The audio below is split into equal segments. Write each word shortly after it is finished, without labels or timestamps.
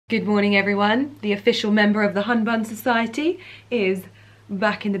Good morning everyone. The official member of the Hun Bun Society is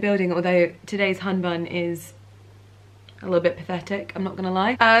back in the building, although today's Hun Bun is a little bit pathetic, I'm not gonna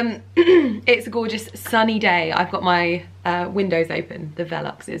lie. It's a gorgeous sunny day. I've got my windows open, the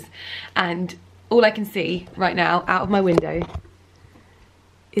Veluxes, and all I can see right now out of my window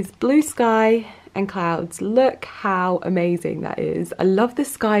is blue sky and clouds. Look how amazing that is. I love the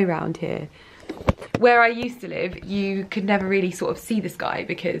sky around here. Where I used to live, you could never really sort of see the sky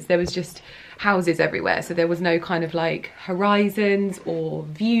because there was just houses everywhere, so there was no kind of like horizons or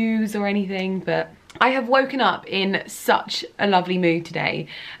views or anything. But I have woken up in such a lovely mood today.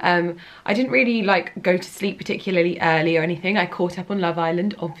 I didn't really like go to sleep particularly early or anything. I caught up on Love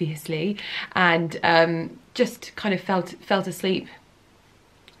Island, obviously, and just kind of fell asleep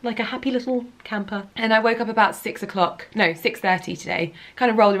like a happy little camper. And I woke up about 6:30 today.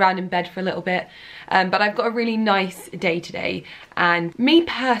 Kind of rolled around in bed for a little bit. But I've got a really nice day today. And me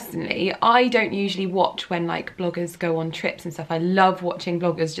personally, I don't usually watch when like bloggers go on trips and stuff. I love watching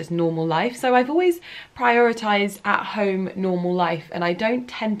bloggers just normal life. So I've always prioritized at home normal life, and I don't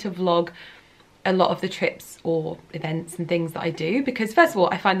tend to vlog a lot of the trips or events and things that I do, because first of all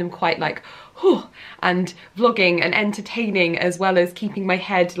I find them quite like and vlogging and entertaining, as well as keeping my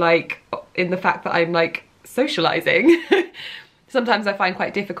head like in the fact that I'm like socializing. Sometimes I find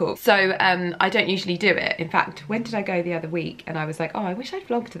quite difficult, so I don't usually do it. In fact, when did I go the other week and I was like, oh, I wish I'd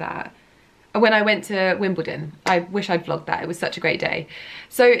vlogged that. When I went to Wimbledon, I wish I'd vlogged that. It was such a great day.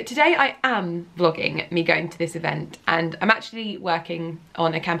 So today I am vlogging me going to this event, and I'm actually working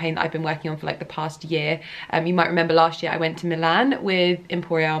on a campaign that I've been working on for like the past year. You might remember last year I went to Milan with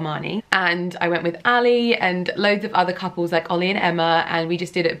Emporio Armani, and I went with Ali and loads of other couples like Ollie and Emma, and we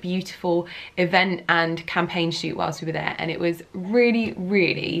just did a beautiful event and campaign shoot whilst we were there, and it was really,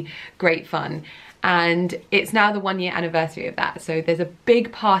 really great fun. And it's now the 1 year anniversary of that, so there's a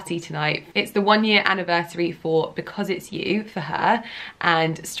big party tonight. It's the 1 year anniversary for Because It's You for her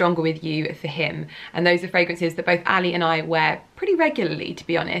and Stronger With You for him, and those are fragrances that both Ali and I wear pretty regularly, to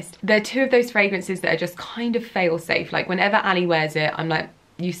be honest. They're two of those fragrances that are just kind of fail safe. Like whenever Ali wears it, I'm like,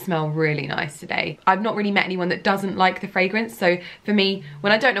 you smell really nice today. I've not really met anyone that doesn't like the fragrance, so for me,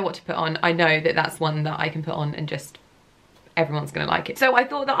 when I don't know what to put on, I know that that's one that I can put on and just everyone's gonna like it. So I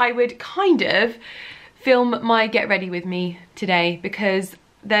thought that I would kind of film my get ready with me today, because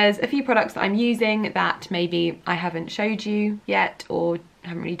there's a few products that I'm using that maybe I haven't showed you yet or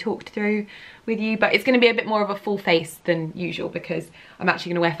haven't really talked through with you, but it's going to be a bit more of a full face than usual because I'm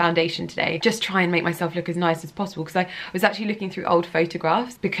actually going to wear foundation today. Just try and make myself look as nice as possible, because I was actually looking through old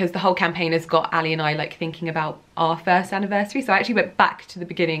photographs, because the whole campaign has got Ali and I like thinking about our first anniversary. So I actually went back to the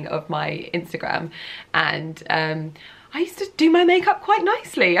beginning of my Instagram, and I used to do my makeup quite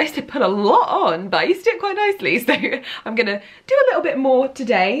nicely. I used to put a lot on, but I used to do it quite nicely. So I'm gonna do a little bit more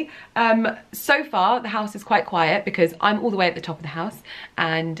today. So far, the house is quite quiet because I'm all the way at the top of the house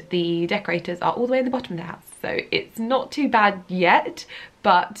and the decorators are all the way at the bottom of the house. So it's not too bad yet,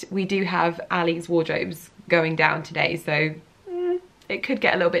 but we do have Ali's wardrobes going down today. So it could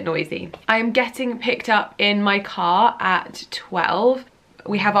get a little bit noisy. I'm getting picked up in my car at 12.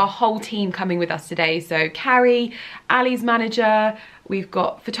 We have our whole team coming with us today. So Carrie, Ali's manager, we've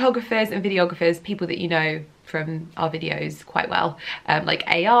got photographers and videographers, people that you know from our videos quite well, like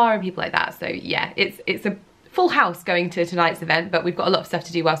AR and people like that. So yeah, it's a full house going to tonight's event, but we've got a lot of stuff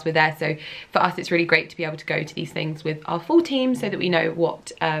to do whilst we're there. So for us, it's really great to be able to go to these things with our full team so that we know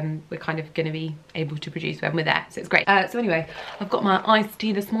what we're kind of gonna be able to produce when we're there. So it's great. So anyway, I've got my iced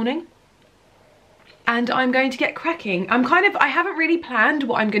tea this morning, and I'm going to get cracking. I haven't really planned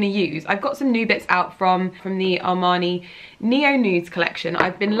what I'm gonna use. I've got some new bits out from the Armani Neo Nudes collection.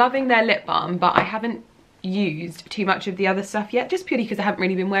 I've been loving their lip balm, but I haven't used too much of the other stuff yet, just purely because I haven't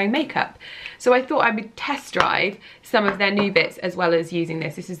really been wearing makeup. So I thought I would test drive some of their new bits as well as using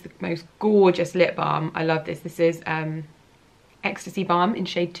this. This is the most gorgeous lip balm. I love this. This is Ecstasy Balm in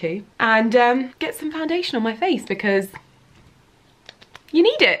shade 2. And get some foundation on my face because you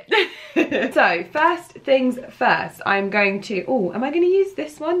need it. So first things first, I'm going to, am I going to use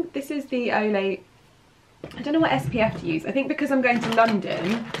this one? This is the Olay, I don't know what SPF to use. I think because I'm going to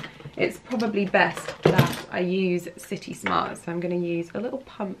London, it's probably best that I use City Smart. So I'm going to use a little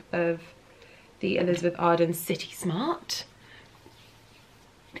pump of the Elizabeth Arden City Smart,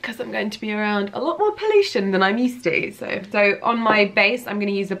 because I'm going to be around a lot more pollution than I'm used to. So on my base, I'm going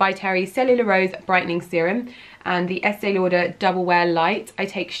to use the By Terry Cellular Rose Brightening Serum and the Estee Lauder Double Wear Light. I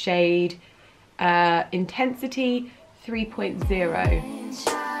take shade Intensity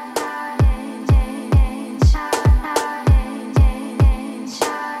 3.0.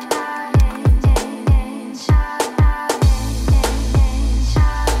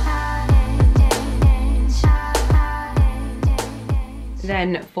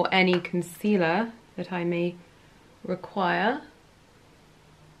 then for any concealer that I may require,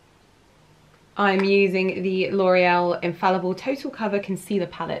 I'm using the L'Oreal Infallible Total Cover Concealer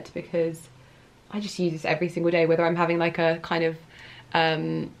Palette because I just use this every single day, whether I'm having like a kind of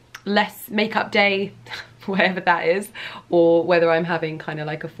less makeup day, whatever that is, or whether I'm having kind of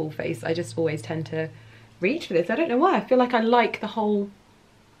like a full face. I just always tend to reach for this. I don't know why. I feel like I like the whole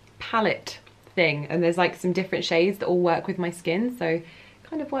palette thing, and there's like some different shades that all work with my skin, so it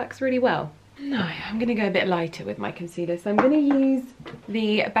kind of works really well. No, I'm gonna go a bit lighter with my concealer, so I'm gonna use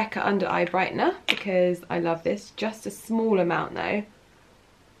the Becca Under Eye Brightener because I love this. Just a small amount though,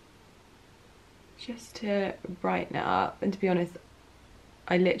 just to brighten it up. And to be honest,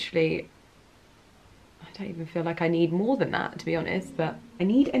 I don't even feel like I need more than that, to be honest, but I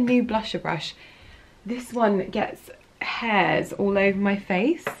need a new blusher brush. This one gets hairs all over my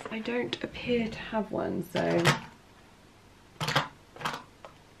face. I don't appear to have one, so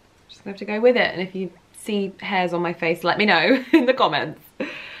just gonna have to go with it. And if you see hairs on my face, let me know in the comments.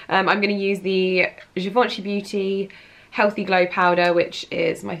 I'm gonna use the Givenchy Beauty Healthy Glow Powder, which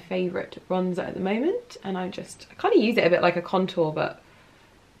is my favorite bronzer at the moment. And I kind of use it a bit like a contour, but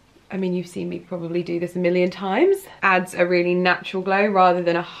I mean, you've seen me probably do this a million times. Adds a really natural glow rather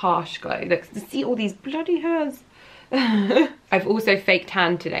than a harsh glow. Look, see all these bloody hairs. I've also fake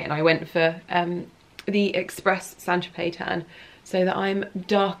tanned today, and I went for the Express Saint-Tropez tan so that I'm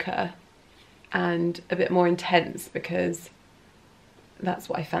darker and a bit more intense, because that's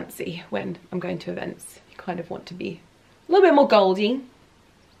what I fancy when I'm going to events. You kind of want to be a little bit more goldy.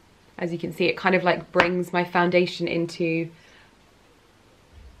 As you can see, it kind of like brings my foundation into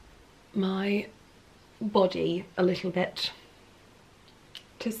my body a little bit.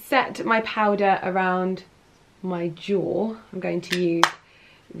 To set my powder around my jaw, I'm going to use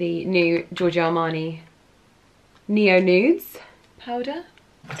the new Giorgio Armani Neo Nudes powder.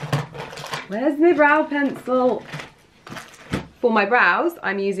 Where's my brow pencil? For my brows,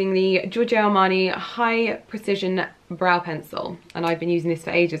 I'm using the Giorgio Armani High Precision Brow Pencil, and I've been using this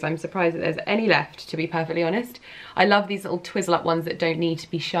for ages. I'm surprised that there's any left, to be perfectly honest. I love these little twizzle up ones that don't need to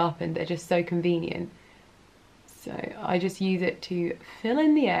be sharpened. They're just so convenient. So I just use it to fill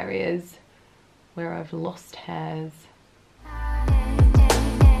in the areas where I've lost hairs.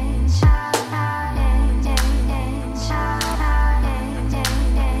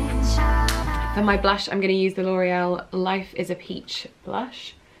 For my blush, I'm going to use the L'Oreal Life is a Peach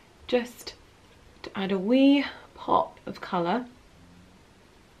blush, just to add a wee pop of colour.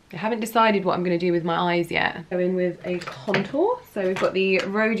 I haven't decided what I'm going to do with my eyes yet. Go in with a contour. So we've got the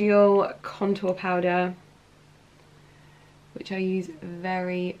Rodial contour powder, which I use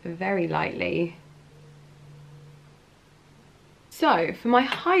very, very lightly. So for my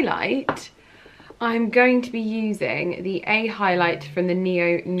highlight, I'm going to be using the A highlight from the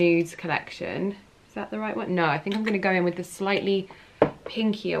Neo Nudes collection. Is that the right one? No, I think I'm going to go in with the slightly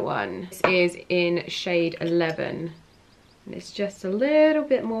pinkier one. This is in shade 11. And it's just a little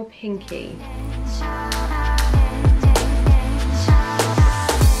bit more pinky.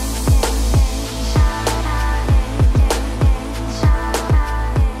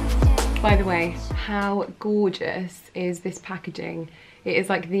 By the way, how gorgeous is this packaging? It is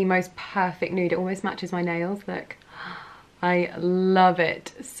like the most perfect nude. It almost matches my nails, look. I love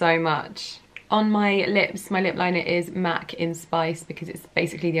it so much. On my lips, my lip liner is MAC in Spice because it's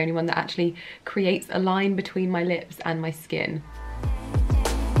basically the only one that actually creates a line between my lips and my skin.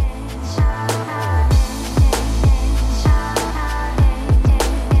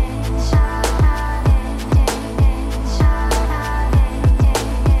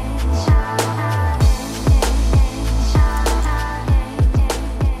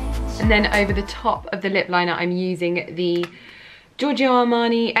 And then over the top of the lip liner, I'm using the Giorgio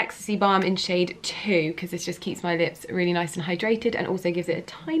Armani Ecstasy Balm in shade 2 because this just keeps my lips really nice and hydrated and also gives it a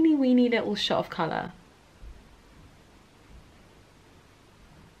tiny weeny little shot of colour.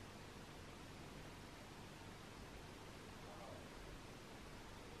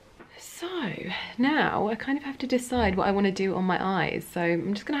 So now I kind of have to decide what I want to do on my eyes. So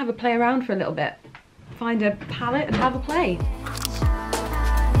I'm just going to have a play around for a little bit. Find a palette and have a play.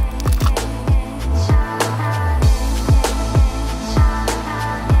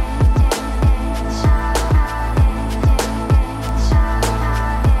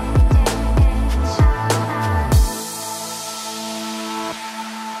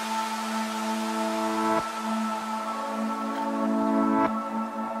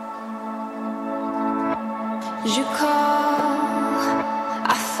 Je call,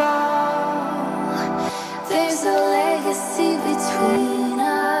 I fall. There's a legacy between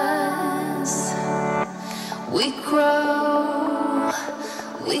us. We grow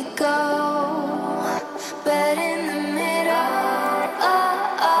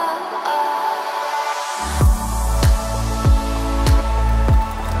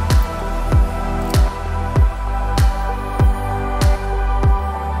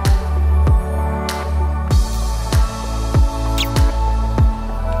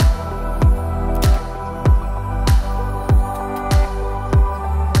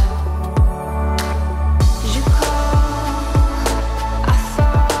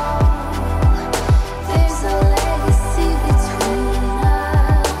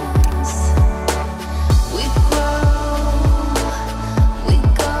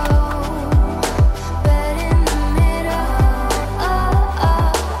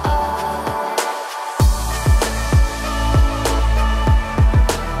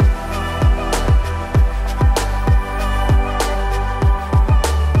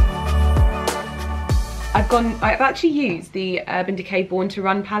I've actually used the Urban Decay Born to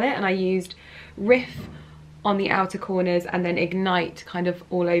Run palette, and I used Riff on the outer corners and then Ignite kind of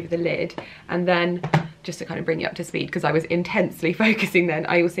all over the lid. And then, just to kind of bring you up to speed, because I was intensely focusing then,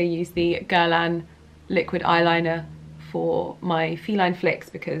 I also used the Guerlain liquid eyeliner for my Feline Flicks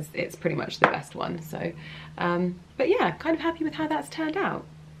because it's pretty much the best one. So, but yeah, kind of happy with how that's turned out.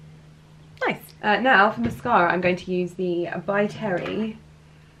 Nice. Now for mascara, I'm going to use the By Terry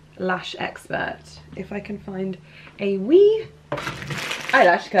Lash Expert. If I can find a wee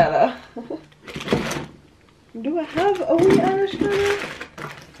eyelash curler. Do I have a wee eyelash curler?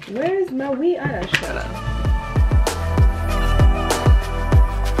 Where's my wee eyelash curler?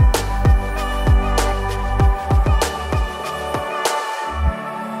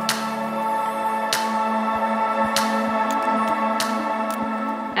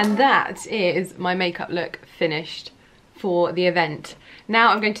 And that is my makeup look finished for the event. Now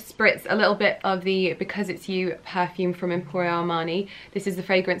I'm going to spritz a little bit of the Because It's You perfume from Emporio Armani. This is the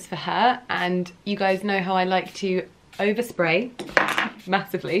fragrance for her, and you guys know how I like to overspray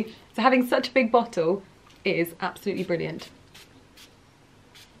massively. So having such a big bottle is absolutely brilliant.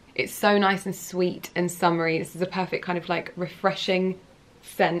 It's so nice and sweet and summery. This is a perfect kind of like refreshing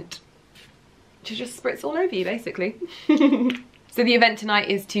scent to just spritz all over you basically. So the event tonight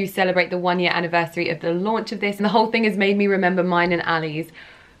is to celebrate the 1-year anniversary of the launch of this, and the whole thing has made me remember mine and Ali's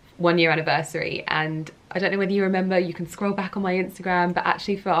 1-year anniversary. And I don't know whether you remember, you can scroll back on my Instagram, but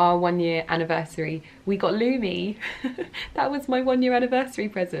actually for our 1-year anniversary we got Lumi. That was my 1-year anniversary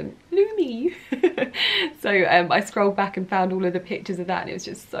present, Lumi. So I scrolled back and found all of the pictures of that, and it was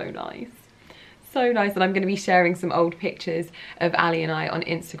just so nice. So nice. And I'm going to be sharing some old pictures of Ali and I on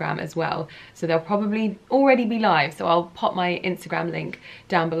Instagram as well, so they'll probably already be live, so I'll pop my Instagram link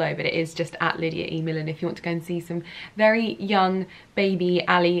down below, but it is just at Lydia E Millen if you want to go and see some very young baby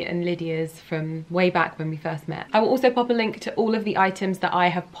Ali and Lydia's from way back when we first met. I will also pop a link to all of the items that I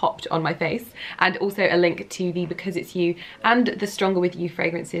have popped on my face, and also a link to the Because It's You and the Stronger With You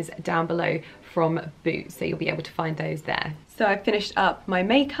fragrances down below from Boots, so you'll be able to find those there. So I've finished up my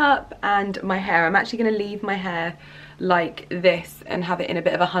makeup and my hair. I'm actually going to leave my hair like this and have it in a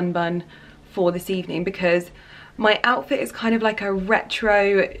bit of a hun bun for this evening, because my outfit is kind of like a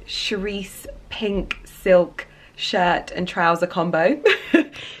retro cerise pink silk shirt and trouser combo.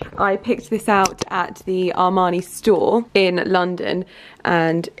 I picked this out at the Armani store in London,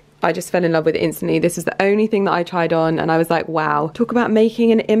 and I just fell in love with it instantly. This is the only thing that I tried on, and I was like, wow, talk about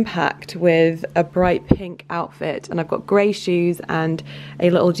making an impact with a bright pink outfit. And I've got grey shoes and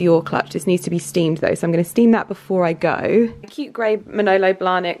a little Dior clutch. This needs to be steamed though, so I'm going to steam that before I go. Cute grey Manolo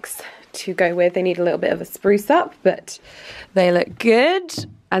Blahniks to go with. They need a little bit of a spruce up, but they look good.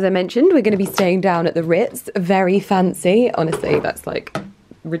 As I mentioned, we're going to be staying down at the Ritz. Very fancy. Honestly, that's like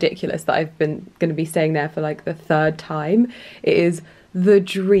ridiculous that I've been going to be staying there for like the 3rd time. It is the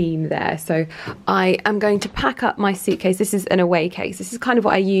dream there. So I am going to pack up my suitcase. This is an away case. This is kind of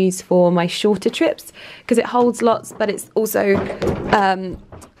what I use for my shorter trips because it holds lots, but it's also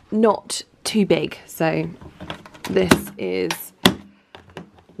not too big. So this is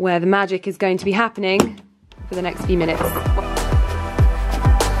where the magic is going to be happening for the next few minutes.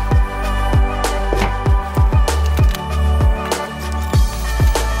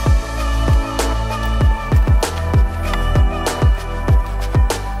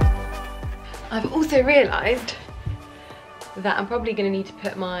 I've also realised that I'm probably going to need to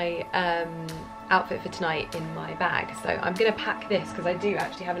put my outfit for tonight in my bag, so I'm going to pack this because I do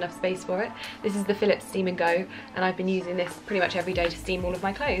actually have enough space for it. This is the Philips Steam and Go, and I've been using this pretty much every day to steam all of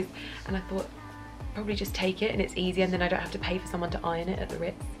my clothes, and I thought probably just take it and it's easy, and then I don't have to pay for someone to iron it at the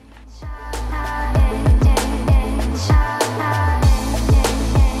Ritz.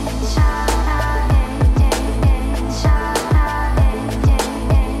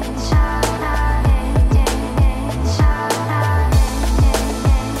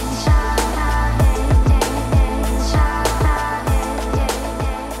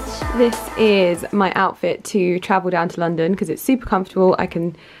 This is my outfit to travel down to London because it's super comfortable. I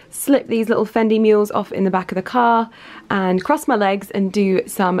can slip these little Fendi mules off in the back of the car and cross my legs and do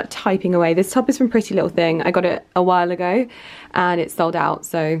some typing away. This top is from Pretty Little Thing. I got it a while ago and it's sold out,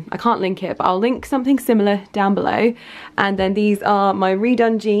 so I can't link it, but I'll link something similar down below. And then these are my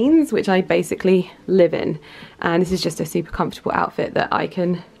redone jeans, which I basically live in. And this is just a super comfortable outfit that I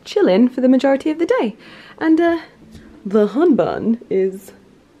can chill in for the majority of the day. And the hun bun is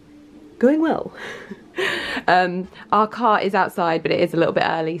going well. Our car is outside, but it is a little bit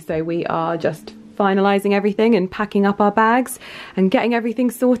early, so we are just finalising everything and packing up our bags and getting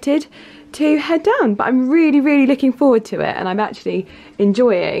everything sorted to head down. But I'm really looking forward to it, and I'm actually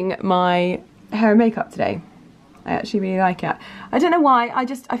enjoying my hair and makeup today. I actually really like it. I don't know why,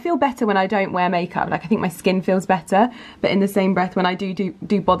 I feel better when I don't wear makeup. Like, I think my skin feels better, but in the same breath, when I do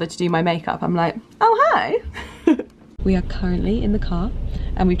bother to do my makeup, I'm like, oh, hi. We are currently in the car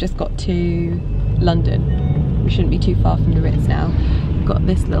and we've just got to London. We shouldn't be too far from the Ritz now. I've got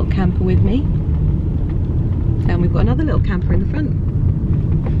this little camper with me and we've got another little camper in the front.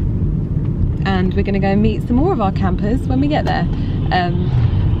 And we're gonna go and meet some more of our campers when we get there.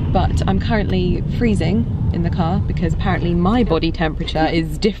 But I'm currently freezing in the car because apparently my body temperature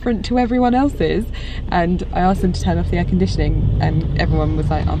is different to everyone else's, and I asked them to turn off the air conditioning and everyone was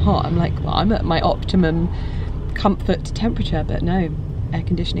like, I'm hot. I'm like, well, I'm at my optimum comfort temperature, but no, air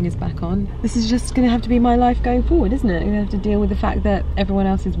conditioning is back on. This is just gonna have to be my life going forward, isn't it? I'm gonna have to deal with the fact that everyone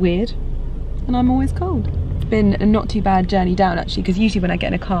else is weird and I'm always cold. It's been a not too bad journey down actually, because usually when I get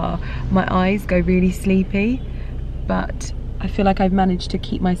in a car my eyes go really sleepy, but I feel like I've managed to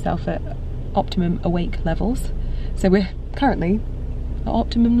keep myself at optimum awake levels. So we're currently at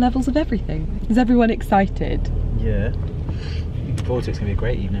optimum levels of everything. Is everyone excited? Yeah. Looking forward to it. It's going to be a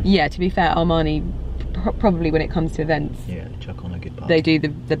great evening. Yeah, to be fair, Armani, probably when it comes to events, yeah, they chuck on a good party. They do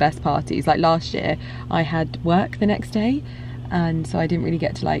the best parties. Like last year, I had work the next day, and so I didn't really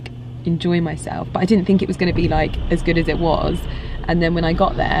get to like enjoy myself, but I didn't think it was going to be like as good as it was. And then when I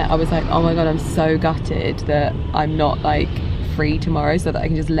got there, I was like, oh my god, I'm so gutted that I'm not like free tomorrow so that I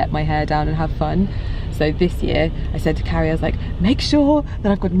can just let my hair down and have fun. So this year I said to Carrie, I was like, make sure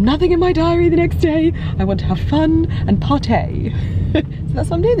that I've got nothing in my diary the next day. I want to have fun and partay. So that's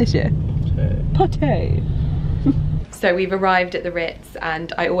what I'm doing this year. Partay. So we've arrived at the Ritz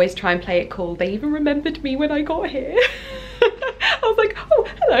and I always try and play it cool. They even remembered me when I got here. I was like, oh,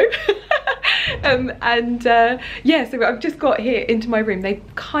 hello. Yeah, so I've just got here into my room. They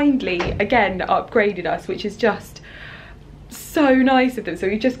kindly, again, upgraded us, which is just so nice of them. So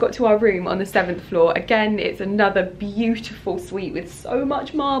we just got to our room on the 7th floor. Again, it's another beautiful suite with so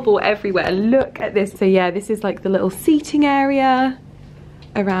much marble everywhere. Look at this. So yeah, this is like the little seating area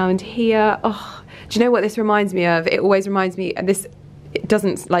around here. Oh, do you know what this reminds me of? It always reminds me, and this, it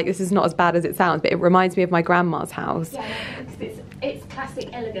doesn't, like, this is not as bad as it sounds, but it reminds me of my grandma's house. Yeah, it's classic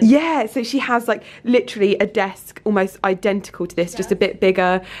elegance. Yeah, so she has like literally a desk almost identical to this, just a bit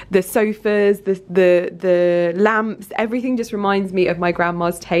bigger. The sofas, the lamps, everything just reminds me of my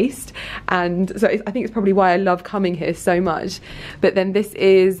grandma's taste. And so I think it's probably why I love coming here so much. But then this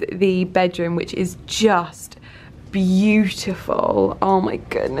is the bedroom, which is just beautiful. Oh my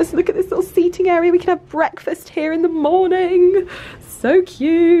goodness, look at this little seating area. We can have breakfast here in the morning. So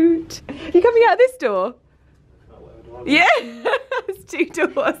cute. Are you coming out of this door? Yeah, it's 2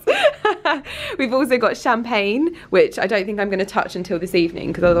 doors. We've also got champagne, which I don't think I'm going to touch until this evening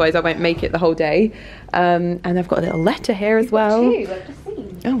because otherwise I won't make it the whole day. And I've got a little letter here as well. I've just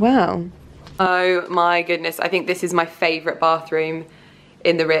seen. Oh wow. Oh my goodness, I think this is my favourite bathroom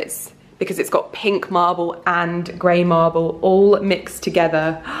in the Ritz because it's got pink marble and grey marble all mixed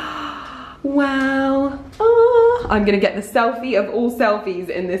together. Wow. Oh, I'm going to get the selfie of all selfies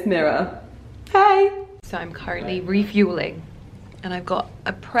in this mirror. Hey. So I'm currently refueling and I've got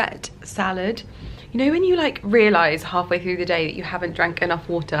a Pret salad. You know when you like realise halfway through the day that you haven't drank enough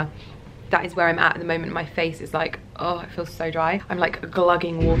water? That is where I'm at the moment. My face is like, oh, it feels so dry. I'm like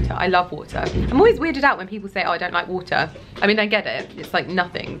glugging water. I love water. I'm always weirded out when people say, oh, I don't like water. I mean, I get it. It's like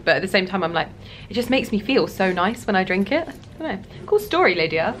nothing. But at the same time, I'm like, it just makes me feel so nice when I drink it. I don't know. Cool story,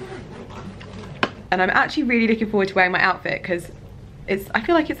 Lydia. And I'm actually really looking forward to wearing my outfit because I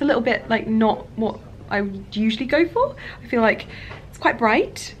feel like it's a little bit like not what I would usually go for. I feel like it's quite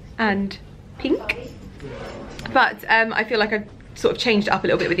bright and pink, but I feel like I've sort of changed it up a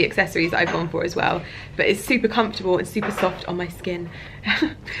little bit with the accessories that I've gone for as well. But it's super comfortable and super soft on my skin.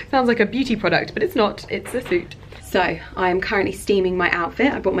 Sounds like a beauty product, but it's not, it's a suit. So I am currently steaming my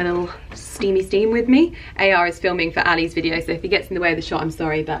outfit. I brought my little steamy steam with me. AR is filming for Ali's video, so if he gets in the way of the shot, I'm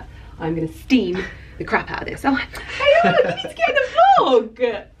sorry, but I'm gonna steam the crap out of this. Oh, hey, you need to get in the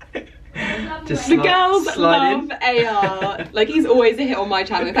vlog. Just the girls slide love AR. Like, he's always a hit on my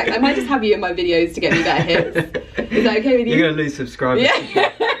channel. In fact, I might just have you in my videos to get me better hits. Is that okay with you? You're gonna lose subscribers.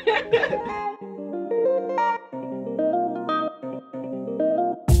 Yeah.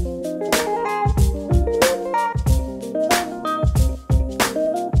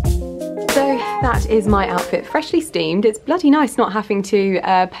 So that is my outfit, freshly steamed. It's bloody nice not having to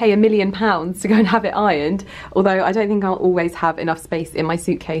pay £1 million to go and have it ironed, although I don't think I'll always have enough space in my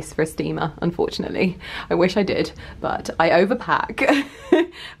suitcase for a steamer, unfortunately. I wish I did, but I overpack.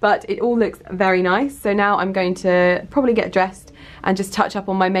 But it all looks very nice. So now I'm going to probably get dressed and just touch up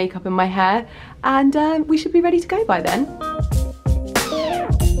on my makeup and my hair, and we should be ready to go by then.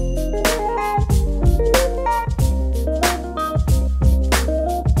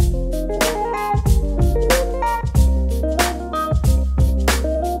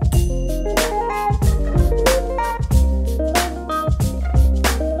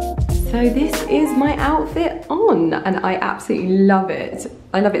 So this is my outfit on, and I absolutely love it.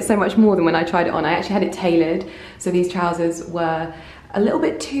 I love it so much more than when I tried it on. I actually had it tailored, so these trousers were a little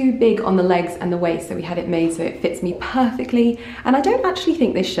bit too big on the legs and the waist, so we had it made so it fits me perfectly. And I don't actually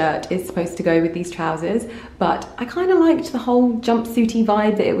think this shirt is supposed to go with these trousers, but I kind of liked the whole jumpsuity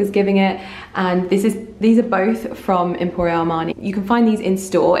vibe that it was giving it. And these are both from Emporio Armani. You can find these in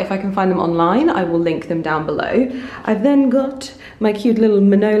store. If I can find them online, I will link them down below. I've then got my cute little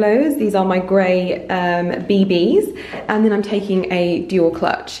Manolos. These are my grey BBs. And then I'm taking a DIOR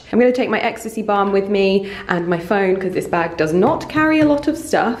clutch. I'm gonna take my ecstasy balm with me and my phone, because this bag does not carry a lot of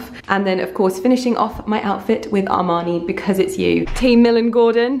stuff. And then of course finishing off my outfit with Armani, because it's you. Team Millen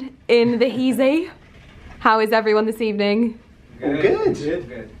Gordon in the Heezy. How is everyone this evening?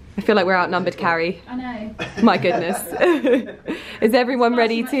 Good. I feel like we're outnumbered, Carrie. I know. My goodness. Is everyone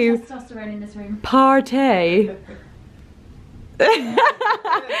ready to testosterone in this room. partay?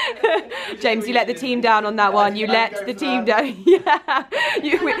 James, you let the team down on that one. You let the team down. Yeah.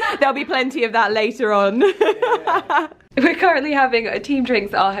 There'll be plenty of that later on. We're currently having a team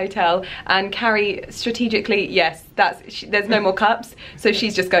drinks at our hotel, and Carrie strategically, yes, there's no more cups, so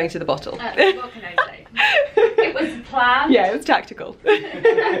she's just going to the bottle. What can I say? It was planned. Yeah, it was tactical.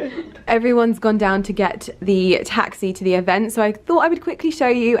 Everyone's gone down to get the taxi to the event, so I thought I would quickly show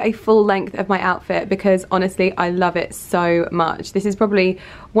you a full length of my outfit, because honestly, I love it so much. This is probably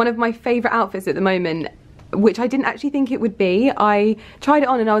one of my favourite outfits at the moment, which I didn't actually think it would be. I tried it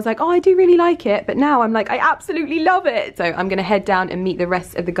on and I was like, oh, I do really like it, but now I'm like, I absolutely love it. So I'm gonna head down and meet the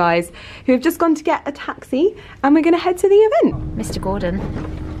rest of the guys who have just gone to get a taxi, and we're gonna head to the event. Mr. Gordon.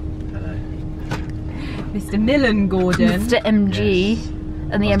 Mr. Millen Gordon. Mr. MG. Yes.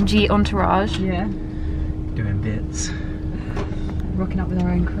 And the MG entourage. Yeah. Doing bits. Rocking up with our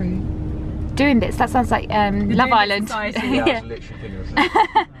own crew. Doing bits, that sounds like Love Island. Yeah, I was literally thinking of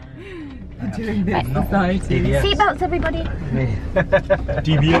that. Doing this society. DBS. Seatbelts, everybody.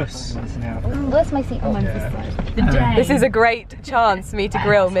 DBS. Where's my seatbelt? This is a great chance for me to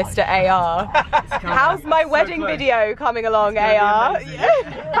grill Mr. AR. How's my wedding video coming along, AR?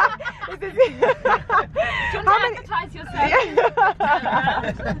 Advertise yourself.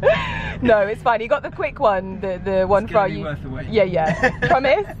 No, it's fine. You got the quick one, the one for you. Yeah.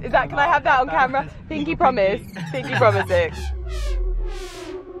 Promise? Is that? Can I have that on camera? Pinky promise. Pinky promising.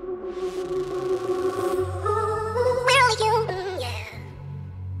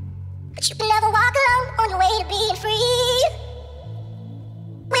 But you can never walk alone on your way to being free.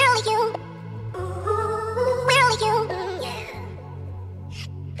 We're only human. We're only human, yeah.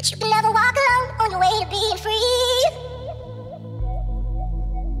 But you can never walk alone on your way to being free.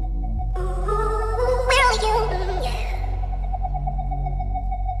 We're only human, yeah.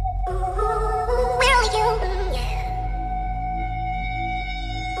 We're only human, yeah.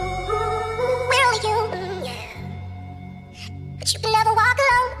 We're only human, yeah. But you can never walk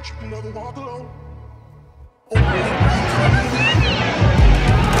alone. Never walk alone.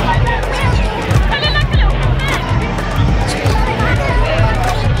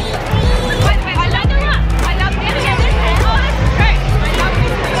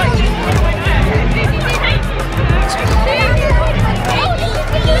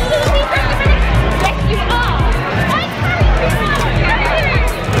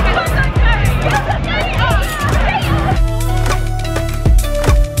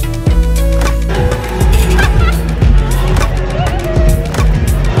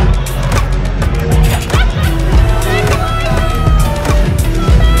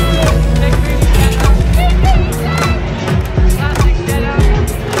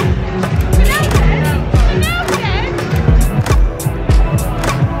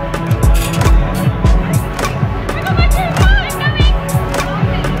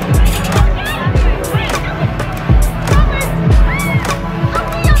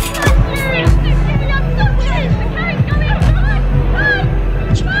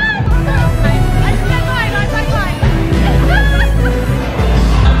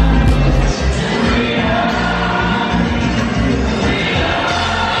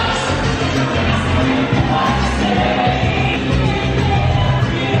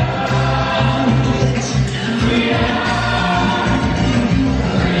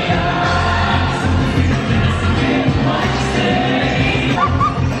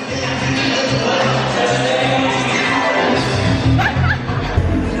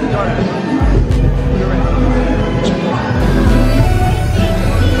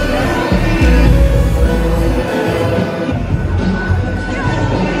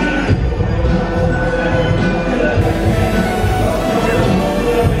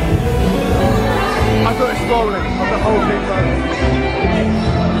 I've got it swollen. I've got the whole thing going.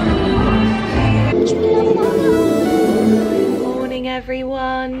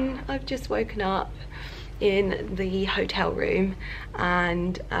 everyone. I've just woken up in the hotel room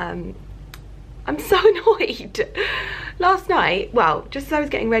and I'm so annoyed. Last night, well, just as I was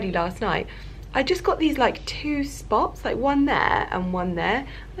getting ready last night, I just got these like 2 spots, like one there and one there.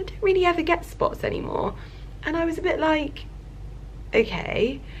 I don't really ever get spots anymore. And I was a bit like,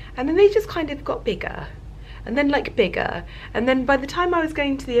 okay. And then they just kind of got bigger and then like bigger. And then by the time I was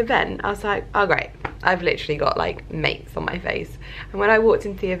going to the event, I was like, oh great, I've literally got like mates on my face. And when I walked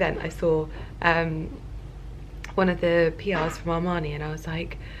into the event, I saw one of the PRs from Armani, and I was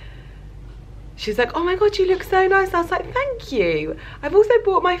like, she was like, oh my god, you look so nice. I was like, thank you. I've also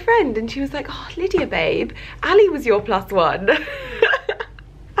bought my friend. And she was like, oh, Lydia babe, Ali was your +1.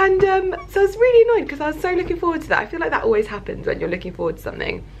 And so I was really annoyed because I was so looking forward to that. I feel like that always happens when you're looking forward to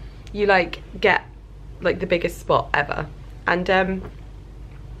something. You like get like the biggest spot ever. And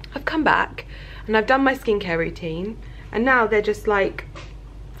I've come back and I've done my skincare routine, and now they're just like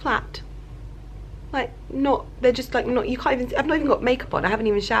flat. Like not, they're just like not, you can't even, I've not even got makeup on. I haven't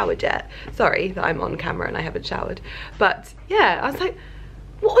even showered yet. Sorry that I'm on camera and I haven't showered. But yeah, I was like,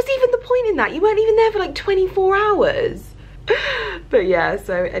 what was even the point in that? You weren't even there for like 24 hours. But yeah,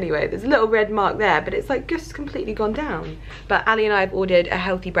 so anyway, there's a little red mark there, but it's like just completely gone down. But Ali and I have ordered a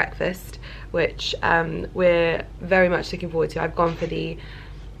healthy breakfast, which we're very much looking forward to. I've gone for the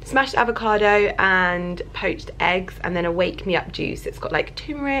smashed avocado and poached eggs, and then a wake me up juice. It's got like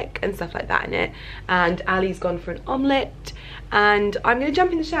turmeric and stuff like that in it. And Ali's gone for an omelette, and I'm gonna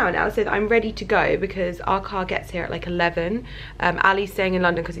jump in the shower now so that I'm ready to go, because our car gets here at like 11. Ali's staying in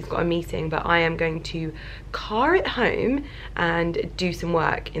London because he's got a meeting, but I am going to car it home and do some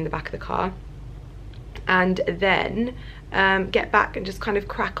work in the back of the car, and then get back and just kind of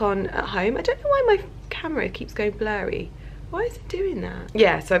crack on at home. I don't know why my camera keeps going blurry. Why is it doing that?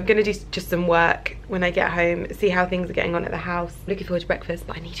 Yeah, so I'm gonna do just some work when I get home, see how things are getting on at the house. Looking forward to breakfast,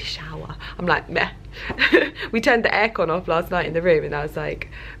 but I need a shower. I'm like, meh. We turned the aircon off last night in the room, and I was like,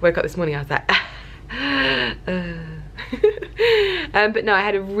 woke up this morning, I was like, but no, I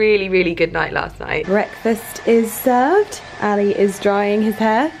had a really, really good night last night. Breakfast is served. Ali is drying his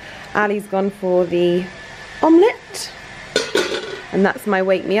hair. Ali's gone for the omelette, and that's my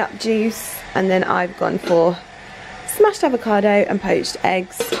wake me up juice. And then I've gone for smashed avocado and poached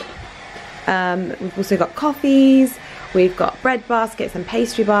eggs. We've also got coffees, we've got bread baskets and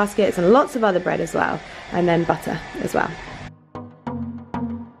pastry baskets and lots of other bread as well, and then butter as well.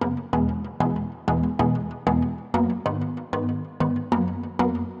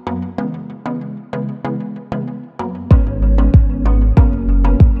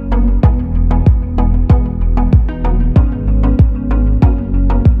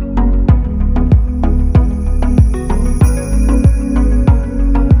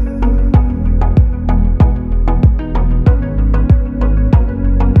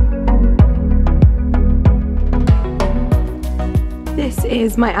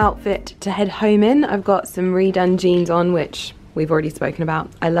 Is my outfit to head home in. I've got some redone jeans on, which we've already spoken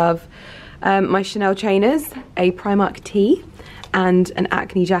about. I love my Chanel trainers, a Primark tee, and an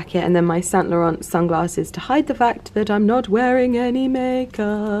Acne jacket, and then my Saint Laurent sunglasses to hide the fact that I'm not wearing any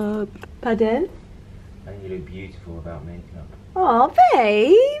makeup. Pardon? I think you look beautiful without makeup. Oh,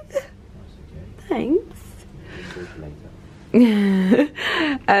 babe. That's okay.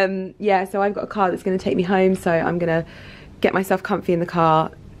 Thanks. Yeah, so I've got a car that's going to take me home, so I'm going to get myself comfy in the car,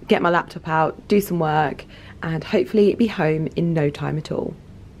 get my laptop out, do some work, and hopefully be home in no time at all.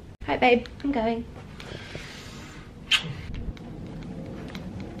 Hi babe, I'm going.